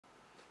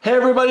Hey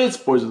everybody, it's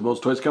Boys with the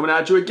Most Toys coming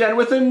at you again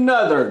with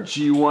another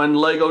G1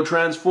 Lego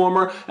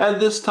Transformer,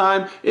 and this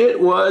time it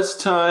was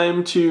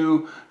time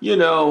to,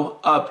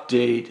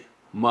 update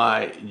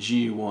my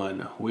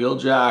G1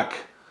 Wheeljack.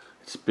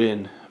 It's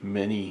been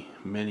many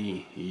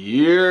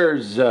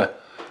years. You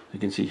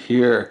can see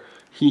here,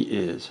 he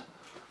is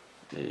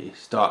a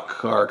stock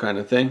car kind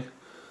of thing,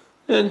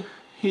 and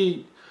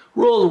he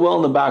rolls well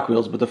in the back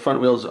wheels, but the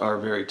front wheels are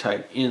very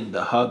tight in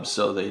the hub,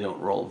 so they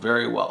don't roll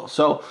very well.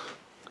 So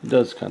it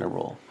does kind of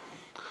roll,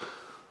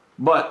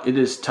 but it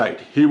is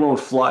tight. He won't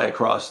fly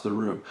across the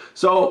room.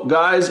 So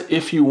guys,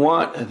 if you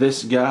want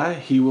this guy,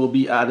 he will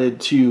be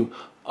added to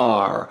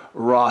our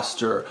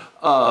roster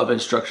of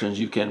instructions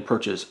you can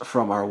purchase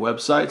from our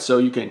website. So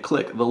you can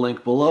click the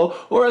link below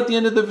or at the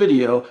end of the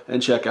video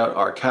and check out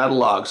our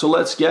catalog. So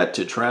let's get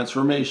to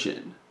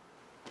transformation.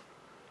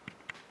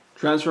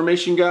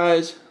 Transformation,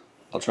 guys,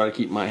 I'll try to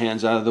keep my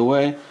hands out of the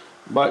way,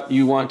 but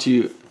you want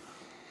to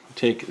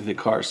take the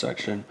car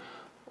section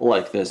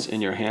like this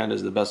in your hand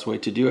is the best way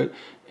to do it,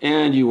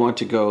 and you want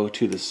to go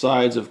to the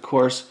sides, of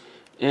course,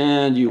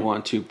 and you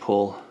want to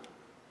pull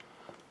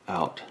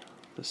out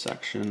the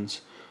sections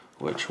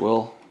which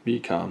will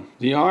become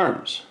the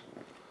arms.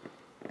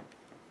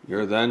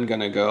 You're then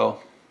going to go,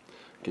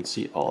 you can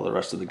see all the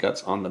rest of the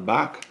guts on the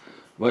back,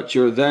 but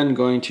you're then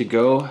going to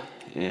go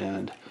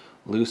and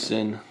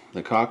loosen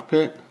the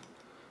cockpit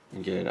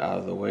and get it out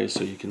of the way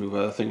so you can move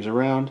other things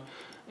around.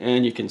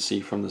 And you can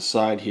see from the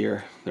side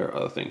here there are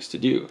other things to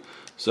do.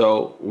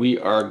 So we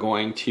are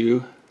going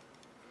to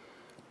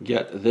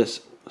get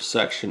this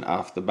section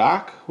off the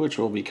back, which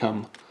will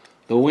become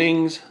the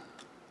wings.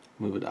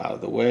 Move it out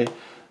of the way,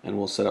 and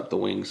we'll set up the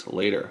wings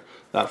later.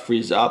 That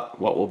frees up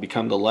what will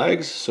become the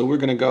legs. So we're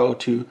going to go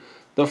to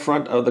the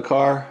front of the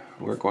car.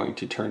 We're going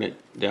to turn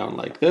it down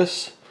like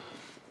this,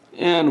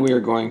 and we are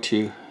going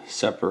to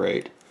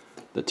separate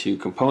the two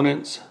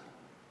components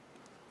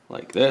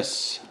like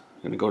this.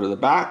 I'm going to go to the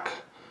back.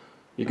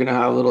 You're going to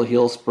have little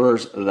heel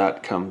spurs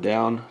that come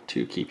down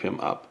to keep him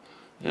up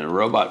in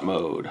robot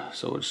mode.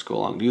 So we'll just go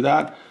along and do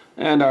that.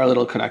 And our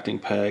little connecting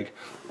peg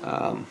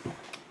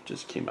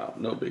just came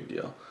out, no big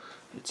deal.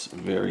 It's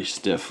very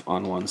stiff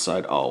on one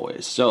side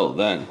always. So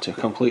then to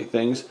complete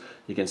things,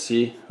 you can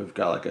see we've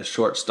got like a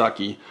short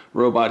stocky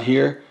robot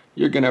here.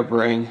 You're going to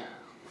bring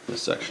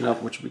this section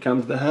up, which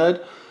becomes the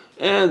head,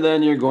 and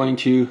then you're going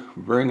to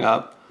bring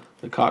up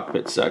the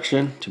cockpit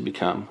section to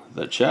become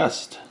the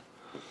chest.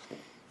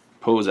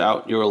 Pose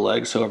out your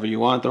legs however you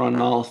want. They're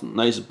on all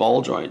nice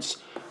ball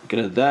joints. You're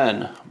going to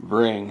then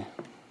bring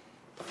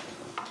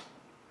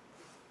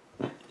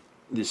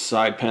the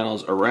side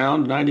panels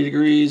around 90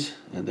 degrees,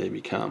 and they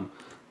become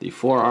the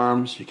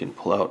forearms. You can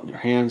pull out in your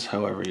hands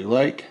however you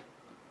like.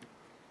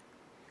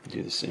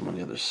 Do the same on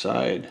the other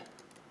side.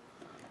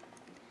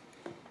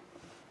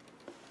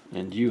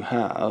 And you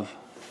have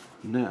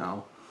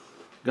now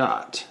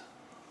got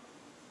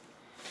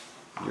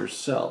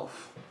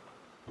yourself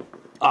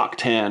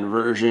Octan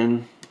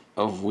version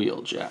of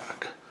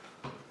Wheeljack.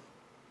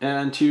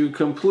 And to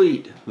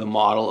complete the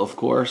model, of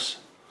course,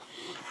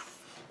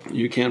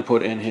 you can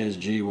put in his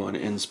G1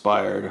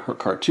 inspired or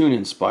cartoon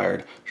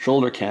inspired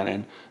shoulder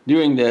cannon.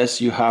 Doing this,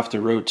 you have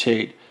to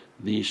rotate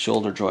the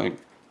shoulder joint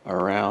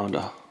around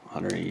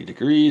 180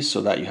 degrees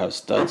so that you have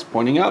studs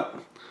pointing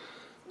up,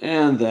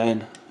 and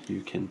then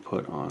you can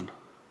put on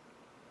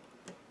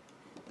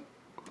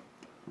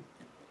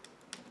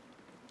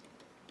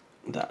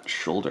that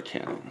shoulder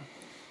cannon.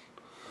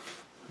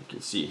 You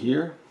can see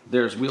here,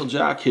 there's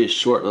Wheeljack, his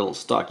short little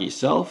stocky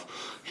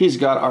self. He's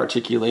got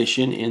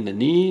articulation in the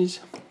knees,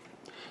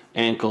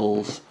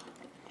 ankles,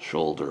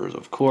 shoulders,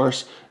 of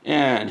course,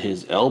 and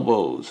his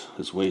elbows.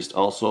 His waist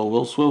also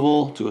will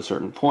swivel to a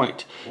certain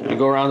point. You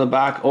go around the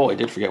back. Oh, I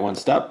did forget one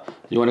step.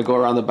 You want to go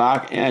around the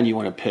back, and you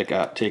want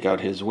to take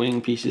out his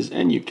wing pieces,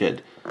 and you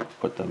could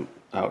put them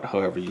out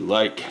however you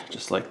like,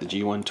 just like the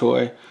G1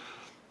 toy.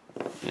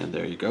 And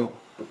there you go.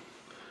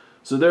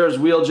 So there's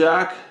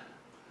Wheeljack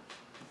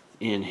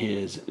in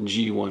his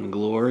G1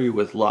 glory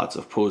with lots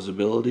of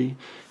posability.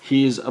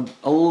 He's a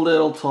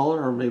little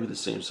taller, or maybe the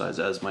same size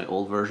as my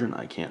old version.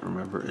 I can't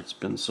remember. It's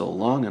been so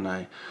long, and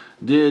I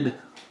did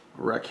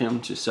wreck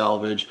him to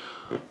salvage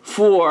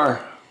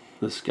for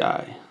this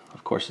guy.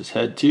 Of course, his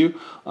head too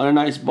on a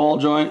nice ball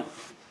joint.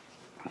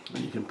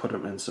 And you can put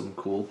him in some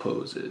cool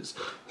poses.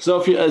 So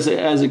if you,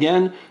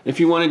 again, if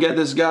you want to get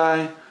this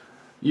guy,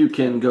 you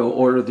can go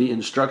order the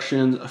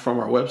instructions from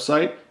our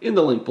website in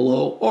the link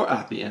below or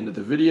at the end of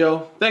the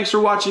video. Thanks for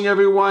watching,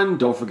 everyone.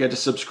 Don't forget to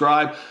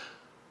subscribe.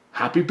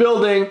 Happy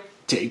building.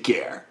 Take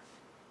care.